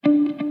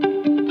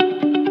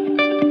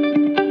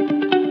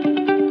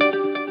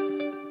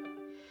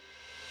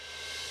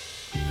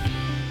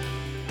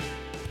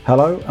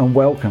Hello and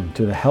welcome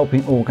to the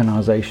Helping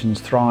Organisations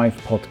Thrive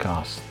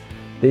podcast.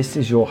 This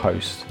is your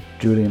host,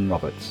 Julian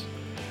Roberts.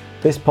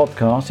 This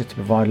podcast is to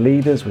provide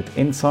leaders with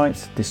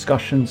insights,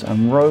 discussions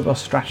and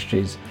robust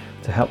strategies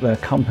to help their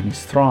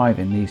companies thrive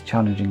in these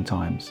challenging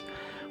times.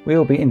 We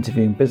will be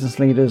interviewing business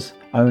leaders,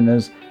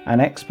 owners and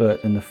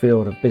experts in the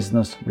field of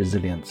business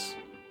resilience.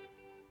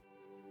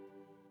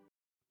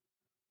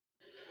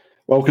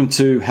 Welcome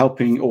to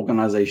Helping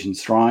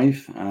Organisations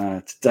Thrive.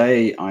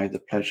 Today I have the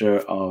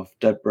pleasure of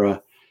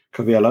Deborah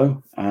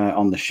Coviello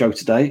on the show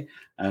today.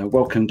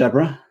 Welcome,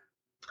 Deborah.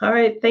 All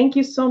right, thank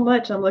you so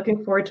much. I'm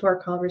looking forward to our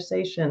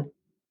conversation.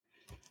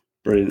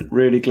 Brilliant.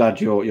 Really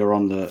glad you're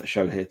on the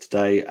show here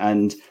today.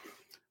 And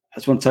I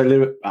just want to tell you a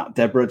little bit about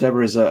Deborah.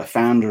 Deborah is a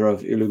founder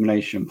of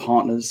Illumination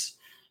Partners,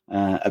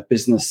 a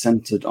business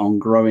centered on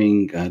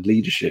growing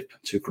leadership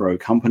to grow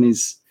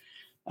companies.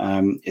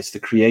 It's the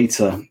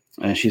creator.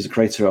 She's a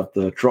creator of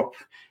the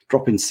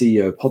Drop-In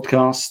CEO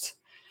podcast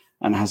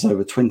and has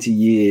over 20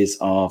 years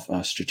of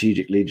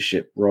strategic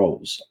leadership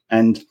roles.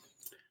 And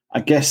I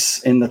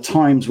guess in the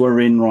times we're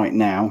in right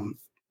now,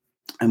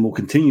 and will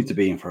continue to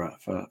be in for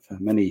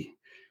many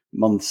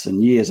months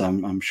and years,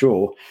 I'm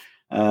sure,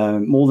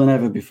 more than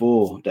ever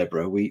before,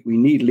 Deborah, we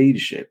need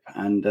leadership.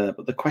 And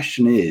but the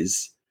question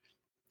is,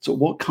 so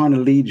what kind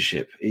of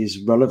leadership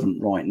is relevant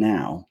right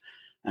now?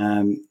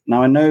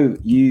 Now, I know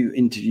you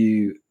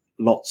interview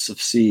lots of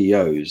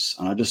CEOs,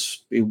 and I'd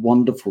just be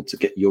wonderful to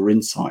get your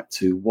insight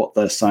to what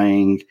they're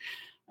saying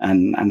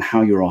and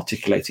how you're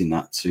articulating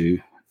that to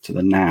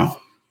the now.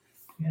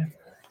 Yeah.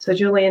 So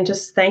Julian,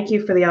 just thank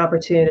you for the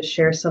opportunity to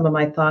share some of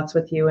my thoughts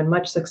with you, and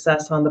much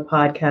success on the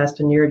podcast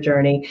and your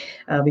journey.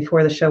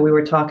 Before the show, we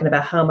were talking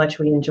about how much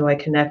we enjoy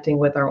connecting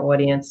with our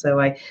audience. So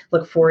I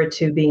look forward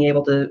to being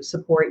able to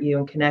support you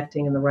and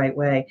connecting in the right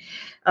way.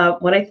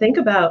 When I think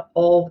about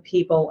all the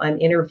people I'm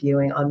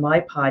interviewing on my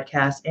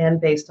podcast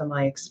and based on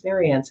my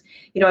experience,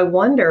 I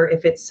wonder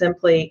if it's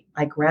simply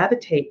I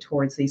gravitate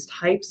towards these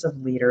types of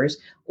leaders,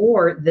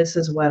 or this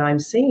is what I'm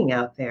seeing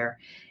out there.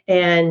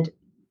 And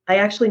I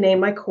actually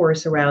named my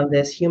course around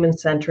this: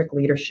 human-centric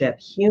leadership.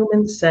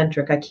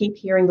 Human-centric. I keep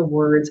hearing the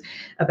words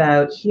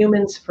about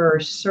humans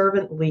first,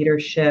 servant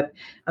leadership.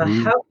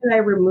 How can I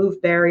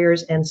remove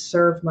barriers and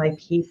serve my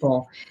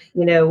people?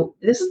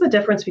 This is the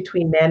difference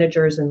between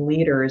managers and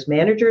leaders.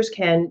 Managers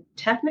can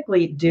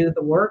technically do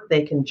the work.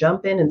 They can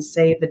jump in and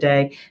save the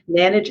day,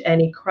 manage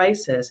any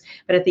crisis.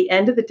 But at the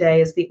end of the day,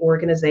 is the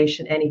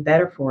organization any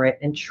better for it?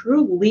 And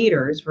true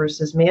leaders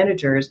versus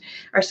managers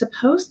are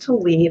supposed to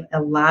leave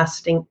a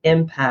lasting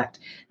impact,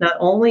 not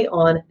only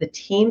on the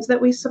teams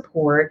that we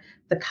support,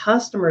 the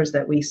customers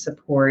that we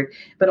support,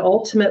 but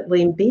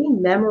ultimately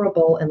being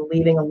memorable and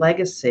leaving a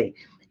legacy.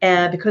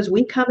 And because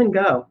we come and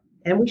go,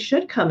 and we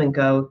should come and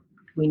go,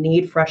 we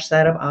need fresh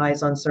set of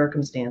eyes on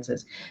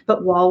circumstances.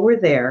 But while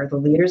we're there, the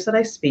leaders that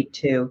I speak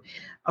to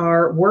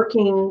are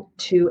working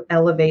to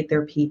elevate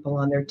their people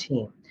on their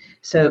team.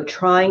 So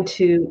trying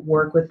to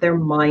work with their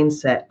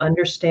mindset,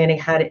 understanding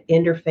how to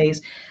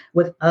interface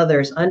with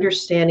others,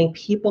 understanding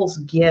people's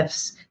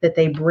gifts that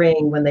they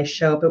bring when they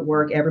show up at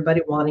work,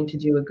 everybody wanting to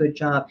do a good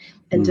job,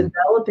 and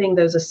developing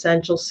those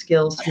essential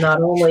skills to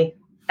not only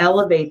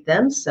elevate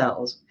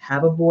themselves,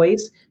 have a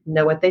voice,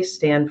 know what they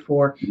stand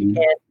for, and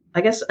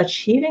I guess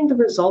achieving the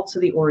results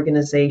of the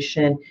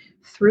organization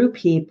through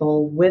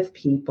people, with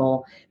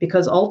people,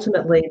 because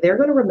ultimately they're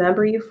going to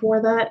remember you for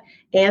that,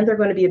 and they're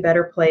going to be a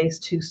better place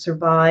to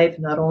survive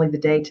not only the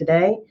day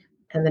today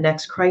and the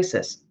next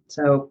crisis.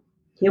 So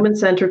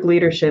human-centric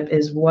leadership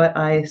is what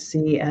I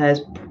see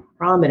as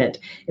prominent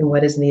in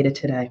what is needed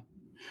today.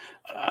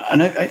 I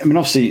mean,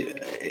 obviously,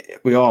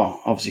 we are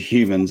obviously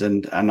humans,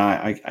 and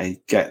I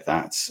get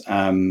that.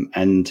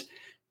 And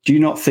do you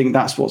not think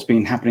that's what's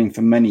been happening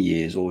for many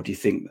years, or do you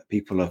think that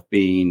people have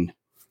been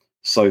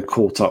so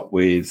caught up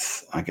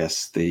with, I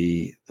guess,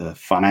 the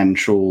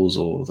financials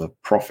or the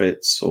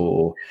profits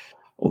or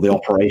the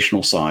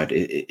operational side?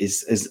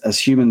 Has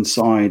human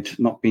side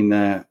not been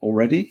there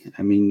already?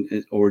 I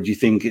mean, or do you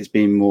think it's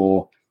been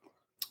more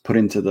put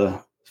into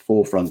the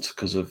forefront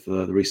because of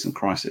the recent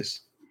crisis?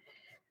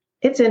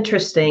 It's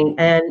interesting,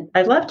 and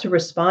I'd love to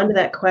respond to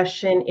that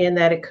question in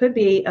that it could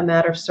be a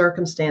matter of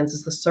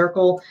circumstances, the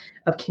circle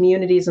of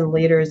communities and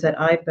leaders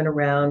that I've been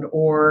around,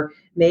 or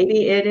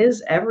maybe it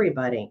is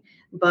everybody.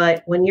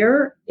 But when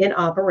you're in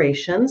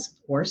operations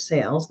or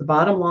sales, the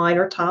bottom line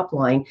or top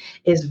line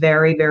is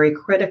very, very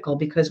critical,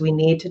 because we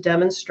need to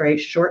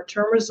demonstrate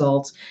short-term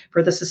results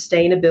for the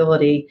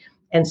sustainability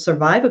and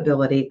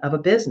survivability of a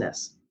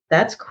business.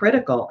 That's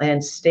critical.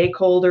 And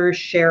stakeholders,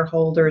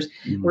 shareholders,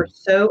 we're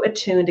so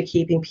attuned to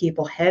keeping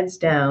people heads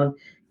down,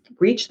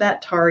 reach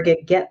that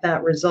target, get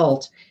that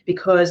result,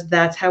 because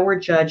that's how we're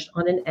judged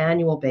on an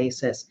annual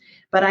basis.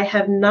 But I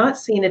have not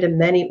seen it in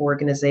many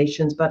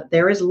organizations, but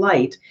there is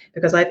light,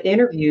 because I've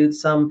interviewed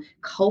some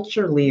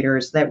culture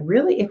leaders that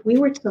really, if we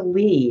were to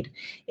lead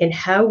in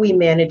how we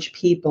manage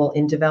people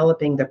in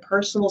developing their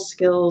personal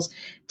skills,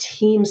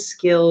 team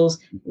skills,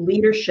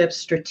 leadership,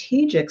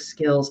 strategic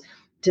skills,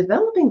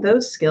 developing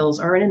those skills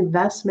are an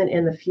investment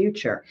in the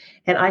future.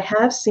 And I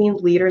have seen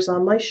leaders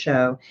on my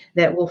show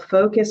that will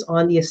focus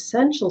on the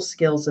essential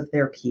skills of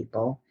their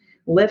people,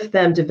 lift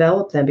them,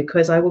 develop them,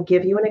 because I will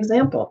give you an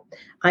example.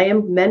 I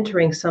am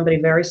mentoring somebody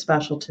very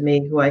special to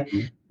me who I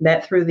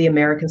met through the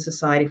American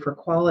Society for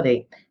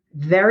Quality,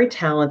 very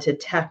talented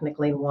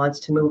technically and wants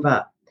to move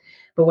up.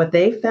 But what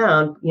they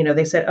found,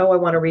 they said, oh, I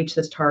want to reach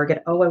this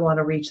target. Oh, I want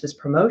to reach this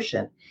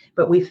promotion.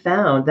 But we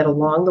found that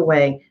along the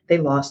way, they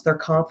lost their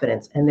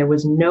confidence, and there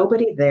was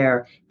nobody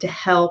there to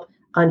help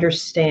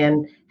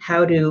understand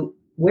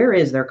where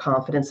is their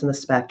confidence in the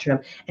spectrum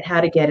and how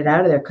to get it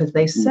out of there. Because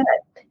they said,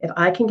 if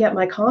I can get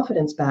my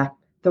confidence back,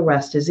 the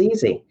rest is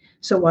easy.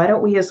 So why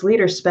don't we as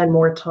leaders spend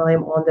more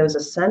time on those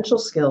essential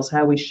skills,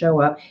 how we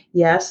show up?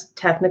 Yes,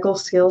 technical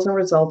skills and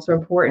results are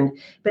important,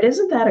 but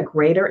isn't that a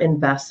greater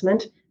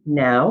investment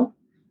now?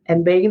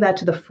 And bringing that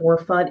to the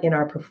forefront in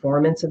our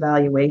performance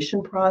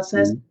evaluation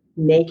process,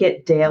 make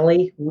it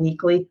daily,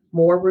 weekly,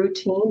 more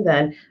routine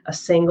than a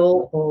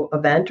single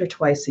event or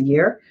twice a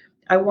year.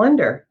 I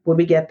wonder, would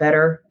we get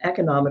better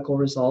economical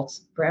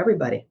results for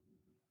everybody?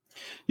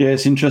 Yeah,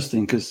 it's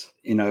interesting because,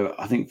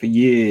 I think for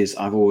years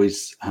I've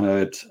always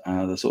heard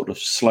the sort of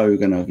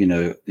slogan of,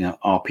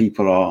 our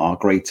people are our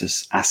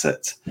greatest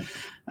asset.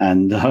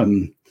 And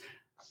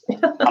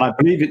I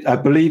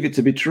believe it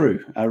to be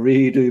true. I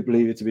really do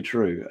believe it to be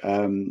true.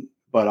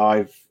 But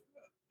I've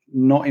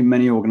not in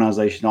many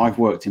organizations I've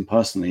worked in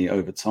personally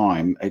over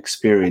time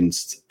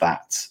experienced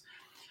that.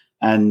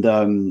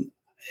 And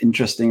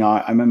interesting,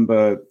 I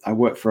remember I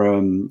worked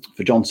for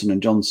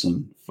Johnson &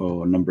 Johnson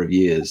for a number of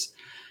years,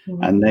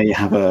 and they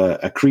have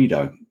a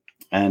credo.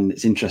 And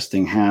it's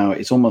interesting how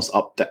it's almost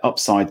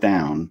upside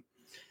down.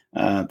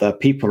 The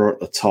people are at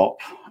the top,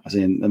 as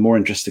in they're more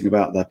interesting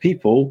about their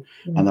people,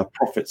 and their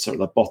profits are at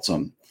the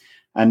bottom.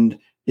 And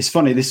it's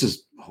funny, this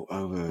is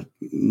over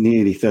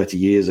nearly 30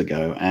 years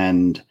ago.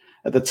 And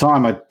at the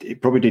time,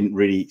 it probably didn't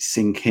really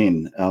sink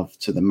in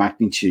to the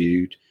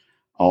magnitude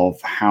of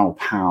how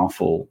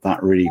powerful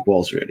that really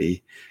was,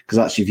 really. Because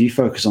actually, if you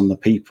focus on the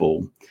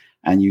people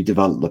and you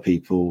develop the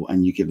people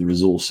and you give the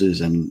resources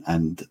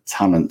and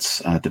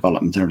talent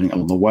development and everything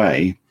along the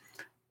way,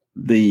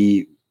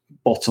 the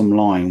bottom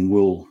line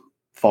will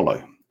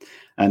follow.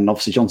 And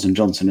obviously, Johnson &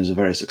 Johnson is a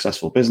very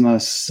successful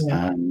business.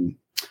 Yeah.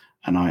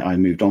 And I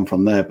moved on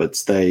from there.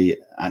 But they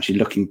actually,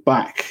 looking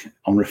back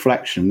on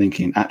reflection,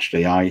 thinking,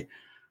 actually, I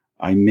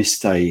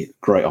missed a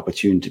great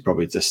opportunity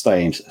probably to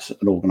stay in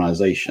an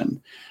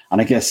organization. And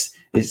I guess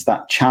it's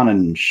that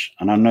challenge.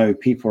 And I know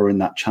people are in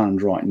that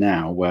challenge right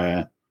now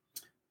where,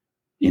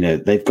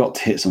 they've got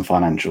to hit some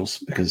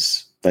financials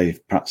because they've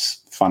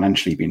perhaps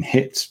financially been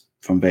hit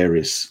from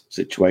various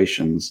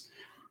situations.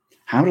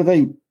 How do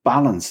they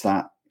balance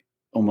that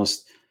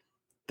almost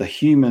the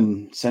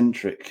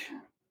human-centric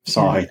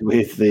side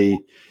with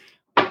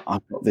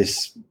I've got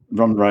this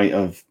run rate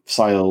of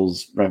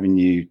sales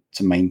revenue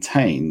to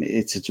maintain?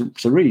 It's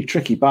a really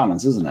tricky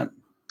balance, isn't it?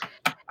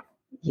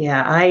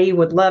 Yeah, I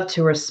would love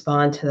to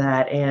respond to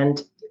that.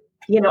 And,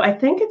 I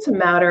think it's a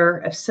matter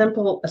of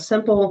a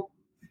simple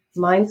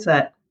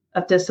mindset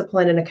of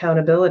discipline and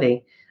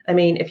accountability. I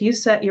mean, if you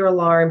set your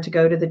alarm to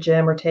go to the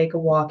gym or take a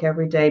walk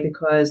every day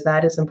because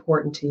that is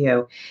important to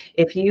you,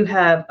 if you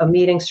have a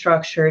meeting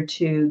structure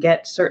to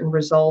get certain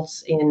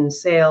results in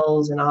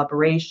sales and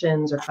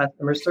operations or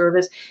customer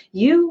service,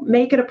 you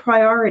make it a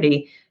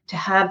priority to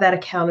have that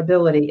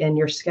accountability in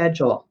your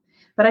schedule.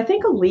 But I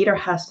think a leader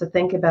has to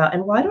think about,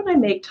 and why don't I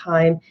make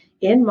time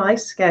in my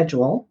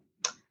schedule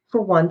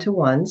for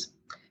one-to-ones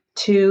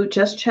to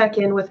just check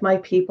in with my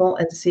people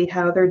and see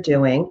how they're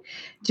doing?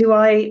 Do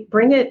I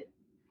bring it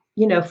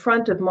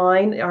front of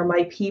mind? Are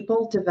my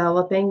people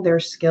developing their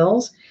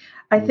skills?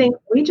 I think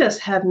we just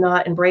have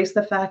not embraced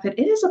the fact that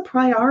it is a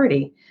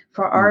priority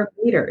for our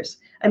leaders.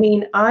 I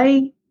mean,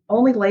 I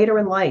only later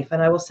in life,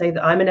 and I will say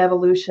that I'm an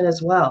evolution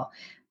as well.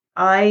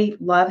 I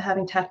love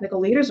having technical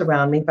leaders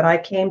around me, but I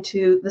came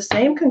to the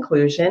same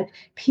conclusion.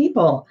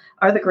 People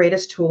are the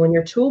greatest tool in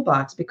your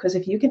toolbox, because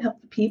if you can help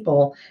the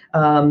people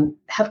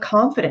have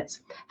confidence,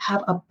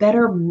 have a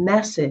better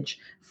message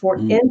for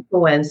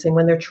influencing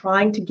when they're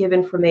trying to give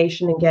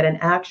information and get an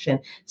action,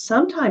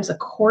 sometimes a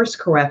course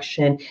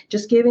correction,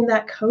 just giving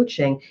that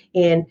coaching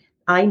in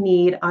I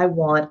need, I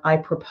want, I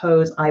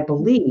propose, I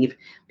believe,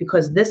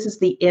 because this is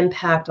the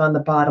impact on the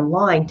bottom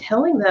line,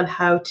 telling them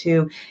how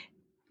to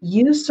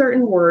use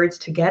certain words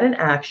to get an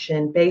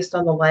action based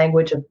on the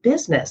language of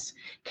business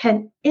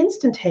can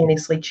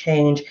instantaneously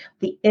change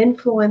the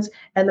influence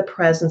and the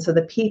presence of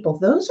the people.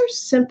 Those are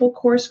simple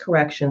course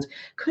corrections.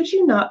 Could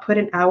you not put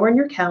an hour in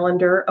your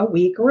calendar a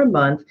week or a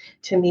month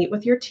to meet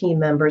with your team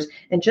members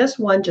and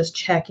just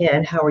check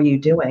in? How are you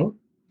doing?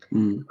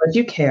 Because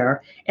you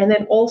care. And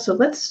then also,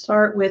 let's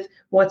start with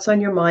what's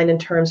on your mind in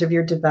terms of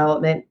your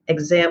development,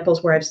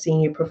 examples where I've seen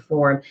you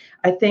perform.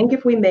 I think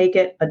if we make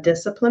it a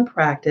disciplined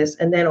practice,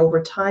 and then over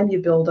time you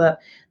build up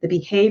the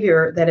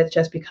behavior that it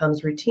just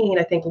becomes routine,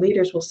 I think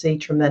leaders will see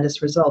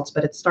tremendous results.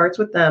 But it starts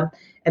with them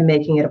and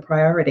making it a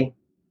priority.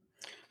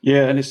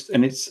 Yeah, and it's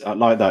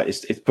like that.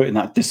 It's putting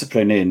that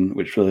discipline in,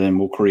 which then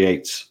will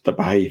create the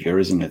behaviour,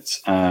 isn't it?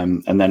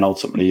 And then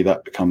ultimately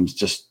that becomes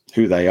just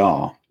who they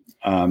are.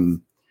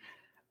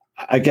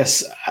 I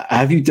guess,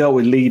 have you dealt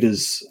with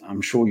leaders?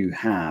 I'm sure you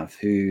have,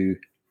 who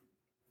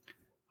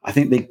I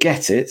think they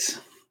get it,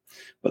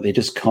 but they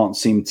just can't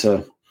seem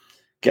to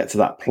get to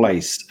that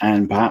place.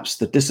 And perhaps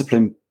the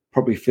discipline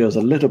probably feels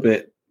a little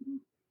bit,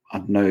 I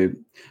don't know,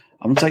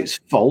 I wouldn't say it's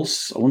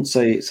false. I wouldn't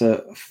say it's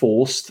a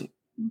forced,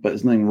 but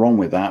there's nothing wrong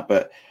with that.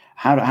 But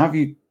how have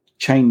you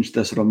changed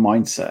the sort of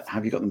mindset?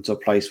 Have you got them to a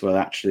place where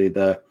actually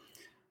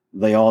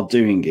they are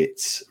doing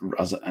it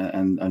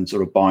and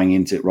sort of buying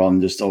into it rather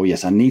than just, oh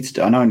yes, I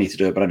know I need to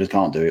do it, but I just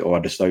can't do it, or I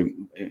just don't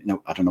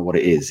know, I don't know what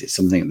it is. It's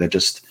something they're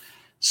just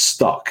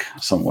stuck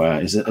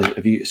somewhere.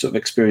 Have you sort of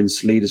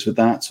experienced leaders with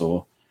that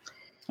or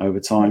over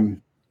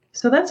time?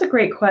 So that's a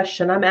great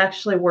question. I'm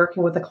actually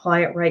working with a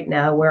client right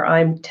now where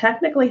I'm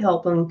technically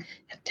helping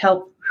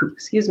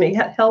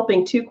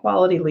two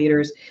quality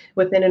leaders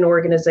within an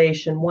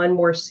organization, one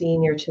more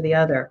senior to the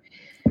other.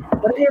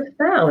 What I have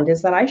found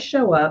is that I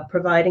show up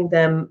providing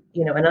them,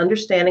 an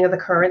understanding of the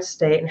current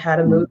state and how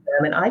to move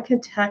them, and I can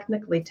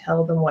technically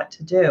tell them what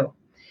to do.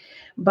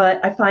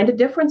 But I find a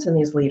difference in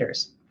these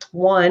leaders.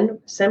 One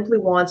simply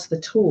wants the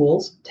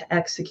tools to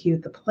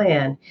execute the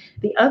plan.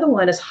 The other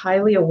one is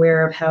highly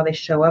aware of how they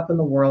show up in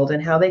the world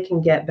and how they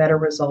can get better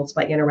results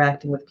by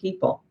interacting with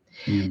people.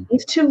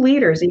 These two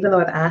leaders, even though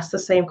I've asked the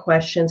same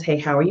questions, hey,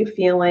 how are you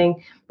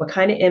feeling? What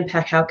kind of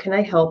impact? How can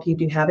I help you?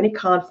 Do you have any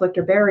conflict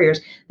or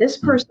barriers? This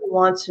person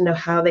wants to know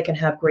how they can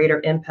have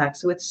greater impact.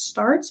 So it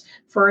starts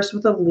first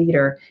with a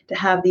leader to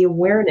have the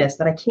awareness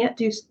that I can't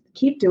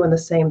keep doing the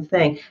same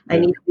thing. I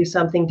need to do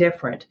something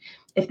different.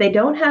 If they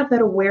don't have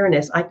that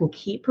awareness, I can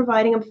keep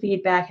providing them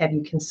feedback. Have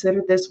you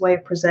considered this way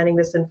of presenting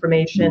this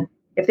information?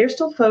 If they're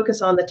still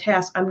focused on the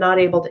task, I'm not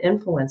able to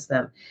influence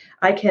them.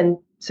 I can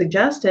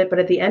suggest it, but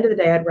at the end of the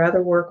day, I'd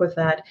rather work with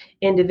that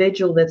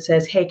individual that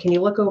says, hey, can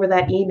you look over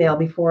that email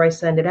before I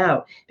send it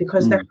out?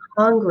 Because they're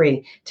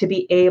hungry to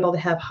be able to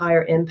have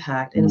higher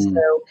impact. And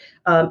so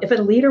if a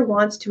leader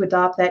wants to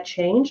adopt that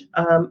change,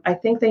 I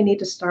think they need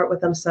to start with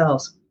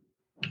themselves.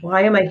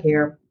 Why am I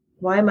here?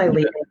 Why am I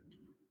leading?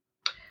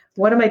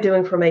 What am I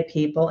doing for my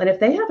people? And if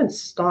they haven't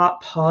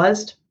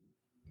paused,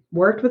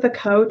 worked with a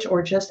coach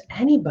or just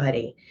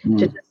anybody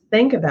to just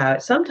think about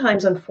it,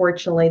 sometimes,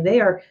 unfortunately,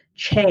 they are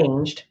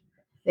changed.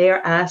 They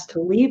are asked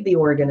to leave the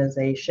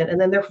organization,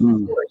 and then they're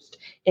forced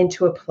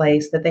into a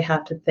place that they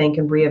have to think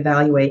and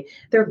reevaluate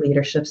their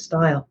leadership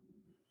style.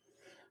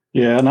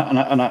 Yeah, and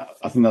I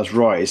think that's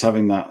right. It's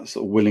having that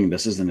sort of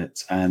willingness, isn't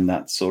it? And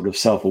that sort of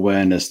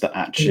self-awareness that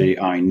actually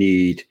I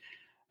need.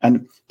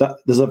 And that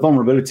there's a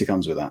vulnerability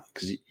comes with that,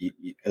 because you,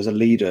 as a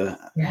leader,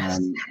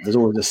 there's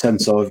always a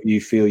sense of you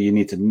feel you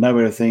need to know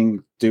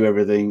everything, do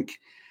everything,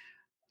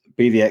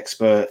 be the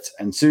expert.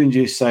 And as soon as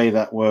you say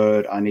that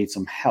word, I need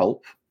some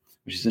help,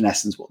 which is in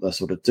essence what they're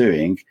sort of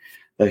doing,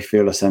 they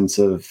feel a sense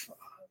of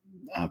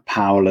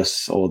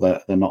powerless, or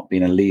that they're not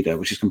being a leader,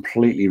 which is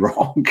completely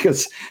wrong.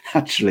 Because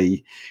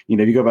actually,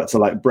 if you go back to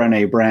like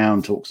Brené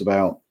Brown talks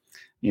about,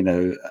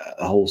 a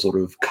whole sort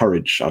of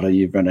courage. I don't know if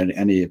you've read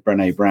any of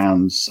Brené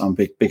Brown's. I'm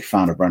a big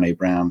fan of Brené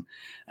Brown.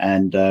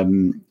 And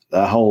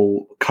the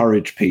whole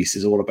courage piece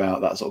is all about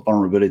that sort of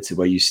vulnerability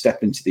where you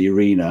step into the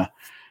arena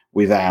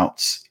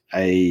without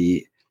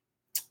a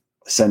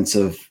sense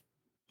of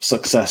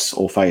success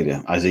or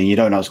failure. As in, you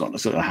don't know what's going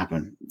to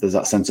happen. There's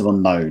that sense of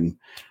unknown.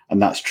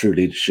 And that's true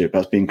leadership.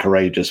 That's being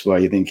courageous, where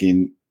you're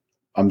thinking,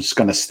 I'm just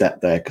going to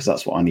step there because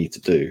that's what I need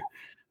to do,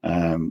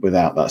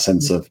 without that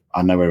sense of,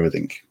 I know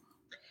everything.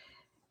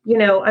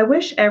 I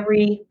wish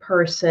every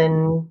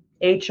person,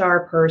 HR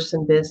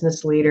person,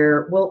 business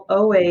leader, will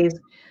always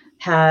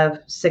have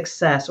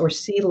success or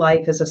see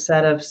life as a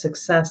set of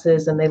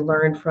successes, and they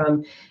learn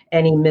from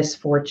any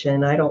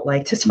misfortune. I don't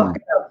like to talk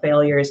about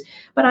failures,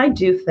 but I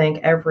do think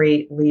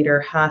every leader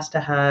has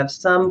to have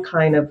some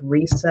kind of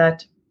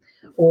reset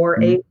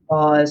or a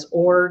pause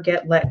or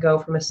let go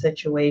from a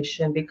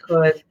situation,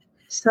 because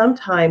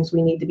sometimes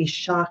we need to be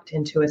shocked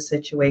into a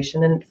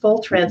situation. And full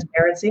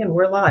transparency, and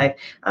we're live,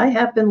 I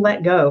have been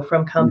let go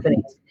from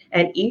companies.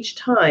 And each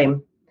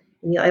time,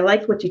 I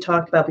liked what you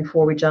talked about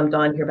before we jumped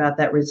on here about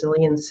that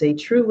resiliency.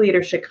 True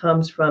leadership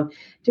comes from,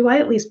 do I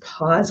at least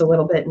pause a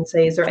little bit and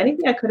say, is there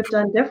anything I could have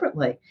done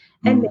differently?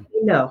 And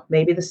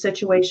maybe the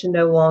situation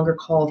no longer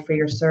called for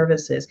your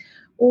services.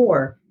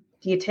 Or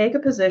do you take a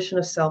position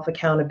of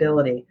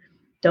self-accountability?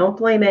 Don't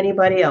blame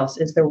anybody else.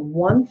 Is there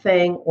one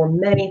thing or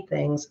many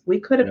things we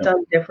could have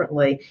done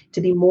differently to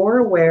be more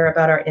aware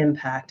about our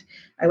impact?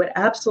 I would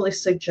absolutely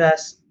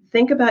suggest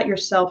think about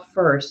yourself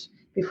first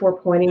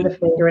before pointing the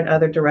finger in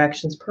other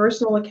directions.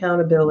 Personal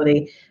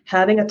accountability,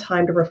 having a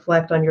time to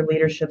reflect on your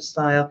leadership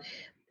style,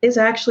 is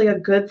actually a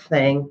good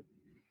thing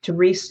to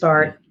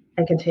restart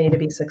and continue to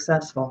be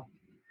successful.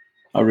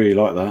 I really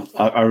like that.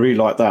 I really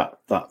like that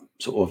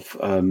sort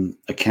of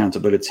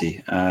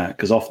accountability,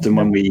 because often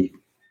when we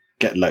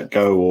get let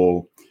go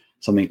or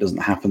something doesn't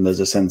happen, there's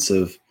a sense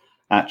of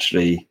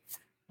actually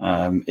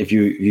If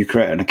you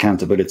create an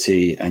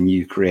accountability and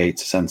you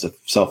create a sense of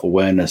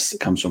self-awareness that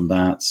comes from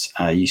that,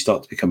 you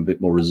start to become a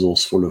bit more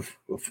resourceful of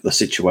the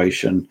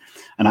situation.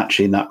 And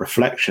actually in that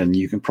reflection,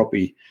 you can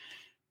probably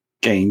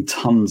gain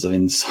tons of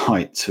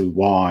insight to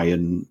why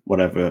and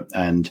whatever,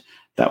 and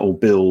that will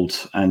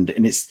build. And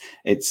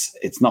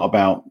it's not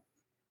about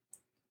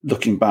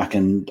looking back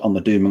and on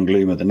the doom and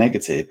gloom of the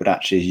negative, but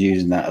actually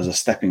using that as a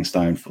stepping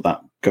stone for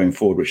that going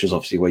forward, which is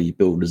obviously where you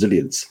build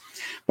resilience.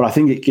 But I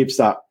think it gives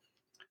that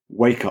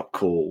wake up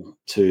call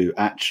to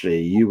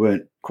actually you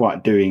weren't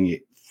quite doing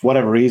it for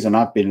whatever reason.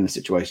 I've been in a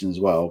situation as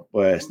well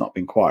where it's not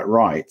been quite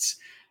right.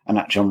 And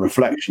actually on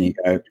reflection, you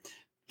go,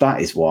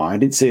 that is why I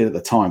didn't see it at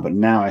the time, but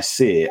now I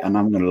see it and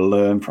I'm going to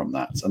learn from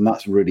that. And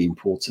that's really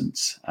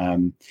important.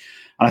 And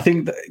I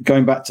think that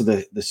going back to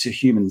the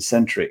human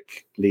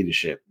centric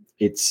leadership,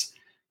 it's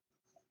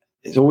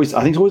always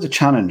a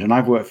challenge. And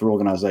I've worked for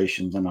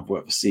organizations and I've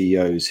worked for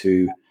CEOs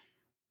who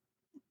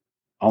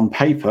on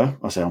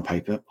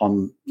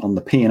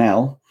the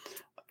P&L,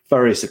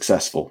 very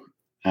successful.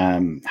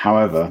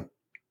 However,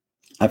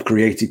 I've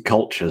created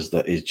cultures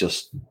that is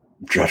just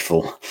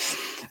dreadful.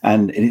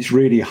 And it's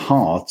really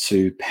hard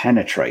to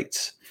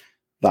penetrate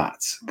that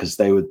because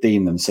they would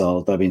deem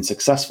themselves, they're being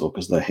successful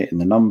because they're hitting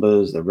the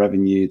numbers, the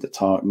revenue, the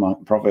target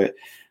profit.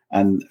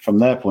 And from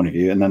their point of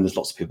view, and then there's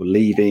lots of people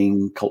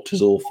leaving,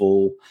 culture's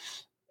awful,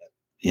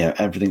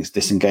 everything's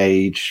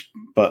disengaged.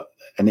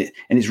 And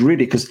it's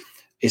really because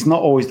it's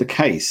not always the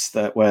case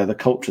that where the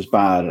culture's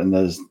bad and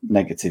there's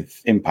negative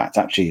impact.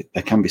 Actually,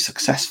 there can be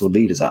successful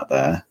leaders out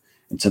there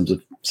in terms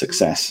of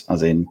success,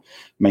 as in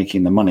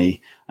making the money,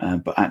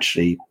 but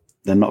actually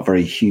they're not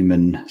very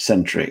human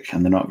centric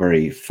and they're not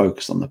very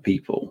focused on the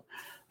people.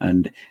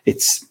 And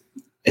it's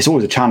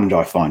always a challenge,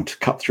 I find, to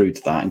cut through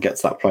to that and get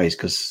to that place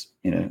because,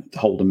 to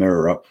hold the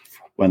mirror up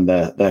when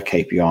their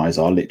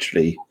KPIs are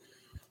literally,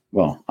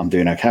 well, I'm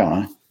doing okay,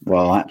 aren't I?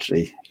 Well,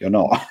 actually, you're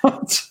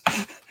not.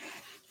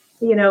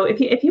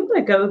 If you want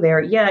to go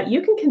there,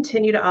 you can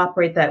continue to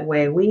operate that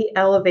way. We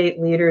elevate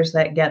leaders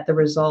that get the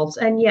results.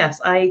 And yes,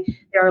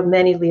 there are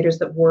many leaders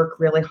that work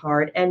really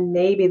hard, and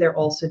maybe they're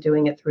also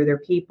doing it through their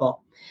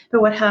people.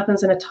 But what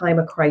happens in a time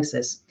of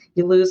crisis?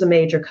 You lose a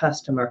major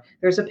customer.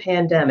 There's a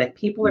pandemic.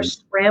 People are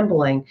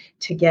scrambling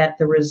to get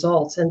the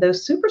results. And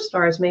those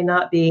superstars may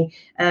not be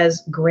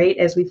as great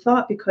as we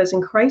thought because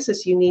in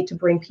crisis, you need to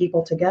bring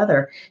people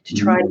together to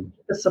try to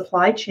keep the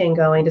supply chain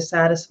going to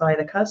satisfy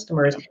the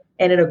customers.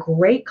 And in a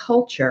great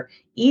culture,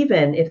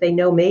 even if they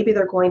know maybe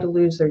they're going to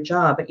lose their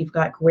job, but you've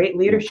got great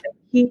leadership,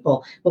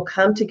 people will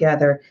come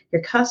together,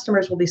 your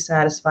customers will be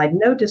satisfied,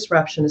 no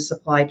disruption to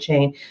supply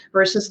chain,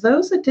 versus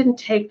those that didn't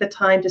take the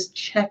time to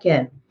check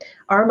in.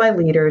 Are my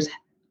leaders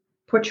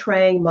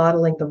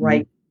modeling the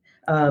right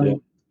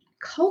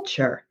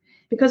culture?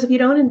 Because if you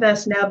don't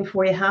invest now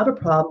before you have a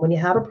problem, when you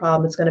have a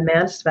problem, it's going to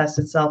manifest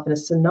itself in a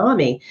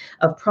tsunami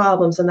of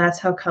problems, and that's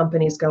how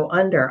companies go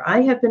under.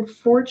 I have been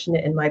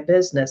fortunate in my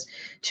business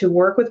to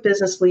work with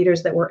business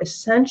leaders that were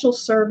essential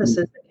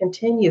services that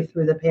continue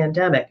through the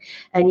pandemic.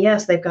 And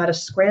yes, they've got to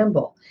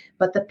scramble,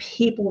 but the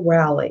people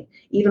rally.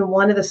 Even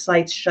one of the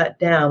sites shut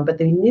down, but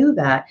they knew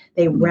that.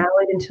 They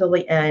rallied until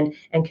the end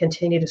and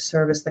continue to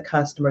service the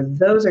customer.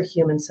 Those are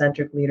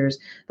human-centric leaders,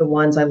 the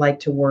ones I like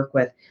to work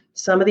with.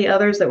 Some of the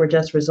others that were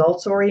just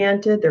results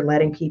oriented, they're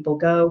letting people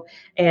go.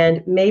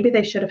 And maybe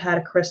they should have had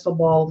a crystal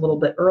ball a little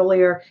bit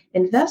earlier,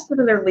 invested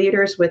in their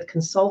leaders with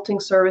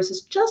consulting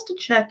services just to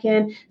check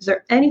in. Is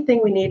there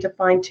anything we need to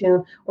fine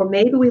tune? Or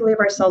maybe we leave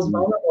ourselves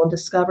vulnerable and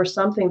discover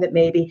something that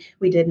maybe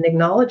we didn't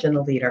acknowledge in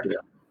the leader. Yeah.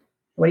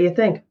 What do you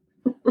think?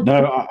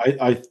 No,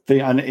 I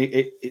think, and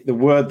the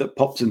word that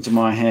pops into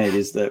my head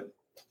is that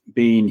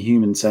being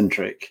human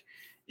centric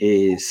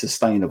is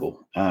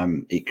sustainable.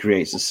 It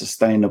creates a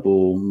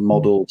sustainable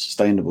model,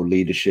 sustainable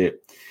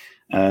leadership.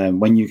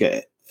 When you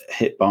get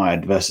hit by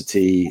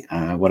adversity,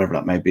 whatever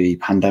that may be,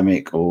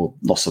 pandemic or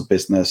loss of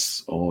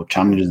business or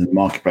challenges in the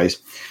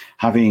marketplace,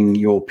 having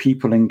your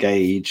people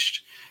engaged,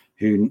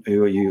 who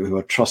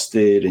are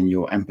trusted, and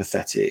you're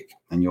empathetic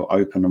and you're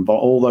open, and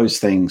all those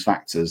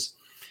factors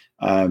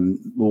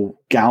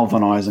will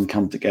galvanize and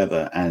come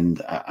together.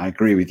 And I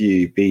agree with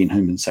you, being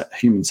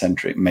human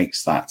centric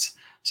makes that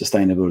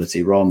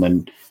sustainability rather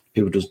than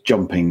people just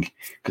jumping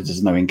because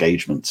there's no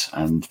engagement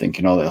and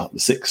thinking,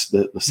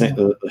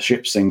 the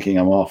ship's sinking,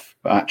 I'm off.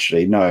 But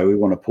actually, no, we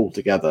want to pull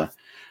together.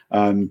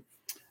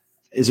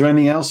 Is there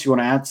anything else you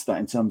want to add to that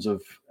in terms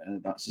of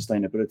that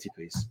sustainability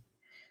piece?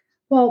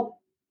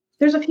 Well,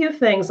 there's a few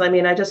things.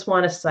 I just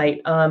want to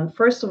cite,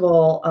 first of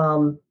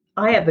all,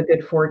 I have the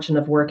good fortune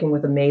of working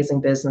with amazing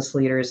business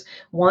leaders,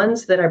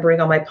 ones that I bring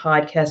on my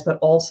podcast, but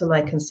also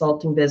my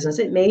consulting business.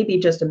 It may be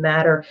just a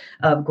matter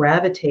of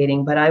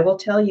gravitating, but I will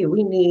tell you,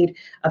 we need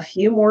a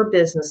few more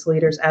business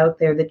leaders out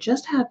there that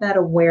just have that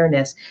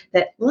awareness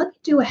that let me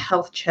do a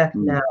health check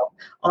now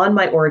on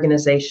my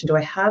organization. Do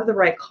I have the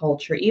right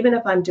culture? Even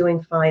if I'm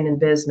doing fine in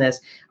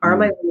business, are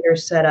my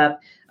leaders set up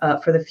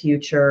for the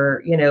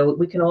future.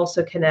 We can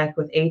also connect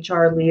with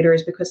HR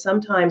leaders, because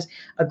sometimes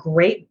a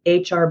great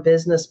HR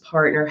business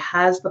partner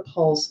has the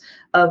pulse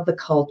of the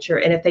culture.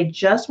 And if they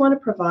just want to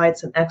provide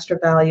some extra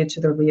value to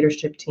their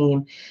leadership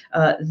team,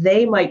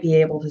 they might be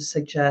able to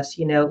suggest,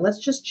 let's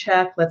just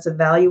check, let's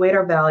evaluate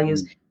our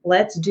values.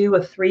 Let's do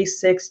a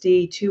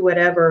 360 to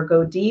whatever,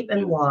 go deep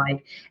and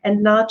wide,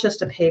 and not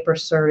just a paper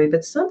survey,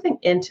 but something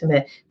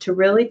intimate to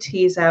really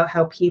tease out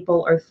how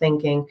people are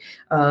thinking.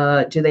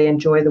 Do they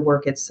enjoy the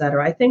work, et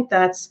cetera? I think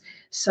that's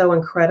so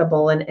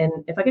incredible. And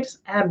if I could just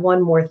add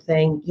one more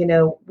thing,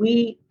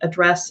 we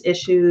address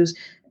issues,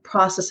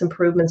 process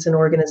improvements in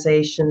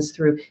organizations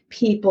through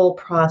people,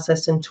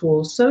 process, and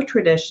tools. So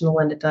traditional,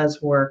 and it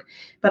does work.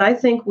 But I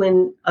think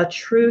when a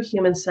true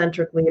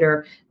human-centric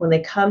leader, when they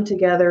come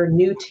together,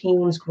 new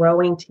teams,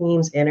 growing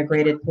teams,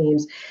 integrated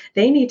teams,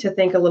 they need to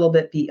think a little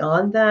bit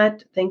beyond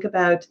that. Think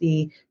about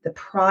the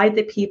pride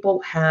that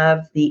people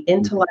have, the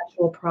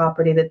intellectual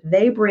property that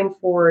they bring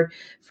forward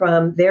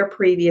from their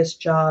previous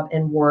job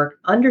and work,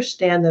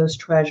 understand those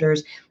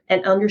treasures,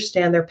 and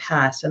understand their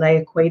past. And I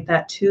equate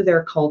that to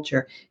their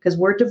culture, because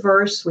we're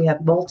diverse. We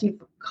have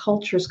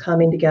multi-cultures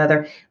coming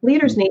together.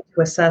 Leaders need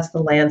to assess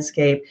the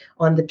landscape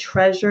on the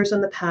treasures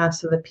and the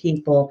past of the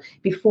people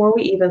before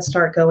we even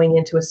start going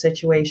into a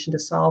situation to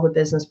solve a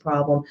business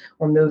problem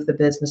or move the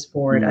business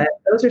forward.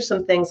 Those are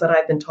some things that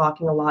I've been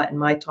talking a lot in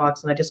my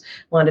talks, and I just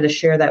wanted to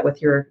share that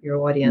with your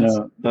audience.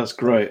 No, that's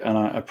great, and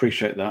I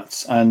appreciate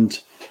that. And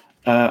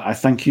I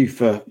thank you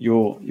for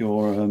your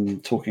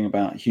talking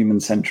about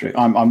human-centric.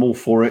 I'm all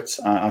for it.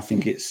 I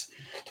think it's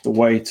the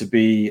way to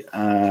be,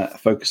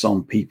 focus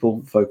on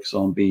people, focus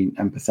on being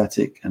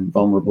empathetic and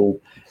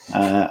vulnerable.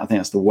 I think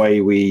that's the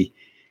way we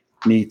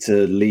need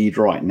to lead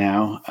right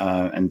now,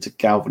 and to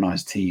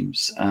galvanize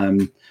teams.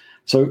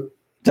 So,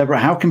 Deborah,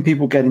 how can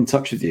people get in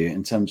touch with you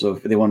in terms of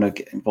if they want to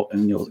get involved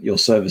in your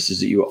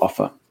services that you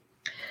offer?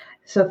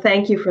 So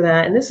thank you for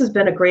that. And this has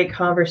been a great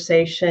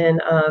conversation.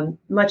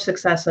 Much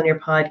success on your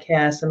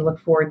podcast, and look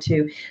forward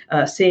to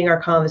seeing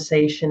our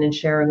conversation and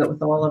sharing it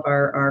with all of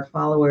our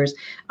followers.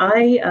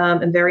 I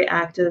am very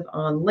active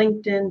on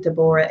LinkedIn,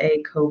 Deborah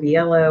A.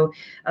 Coviello.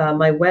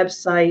 My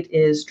website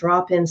is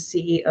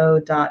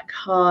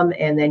dropinceo.com,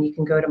 and then you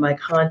can go to my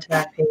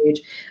contact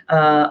page.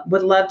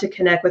 Would love to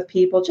connect with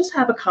people. Just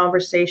have a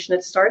conversation.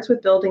 It starts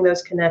with building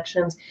those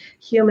connections,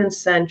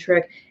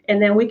 human-centric, and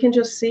then we can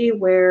just see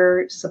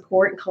where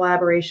support and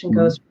collaboration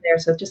goes from there.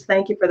 So just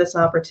thank you for this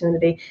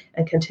opportunity,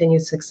 and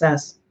continued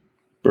success.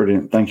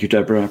 Brilliant. Thank you,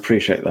 Deborah. I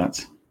appreciate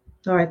that.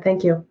 All right.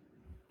 Thank you.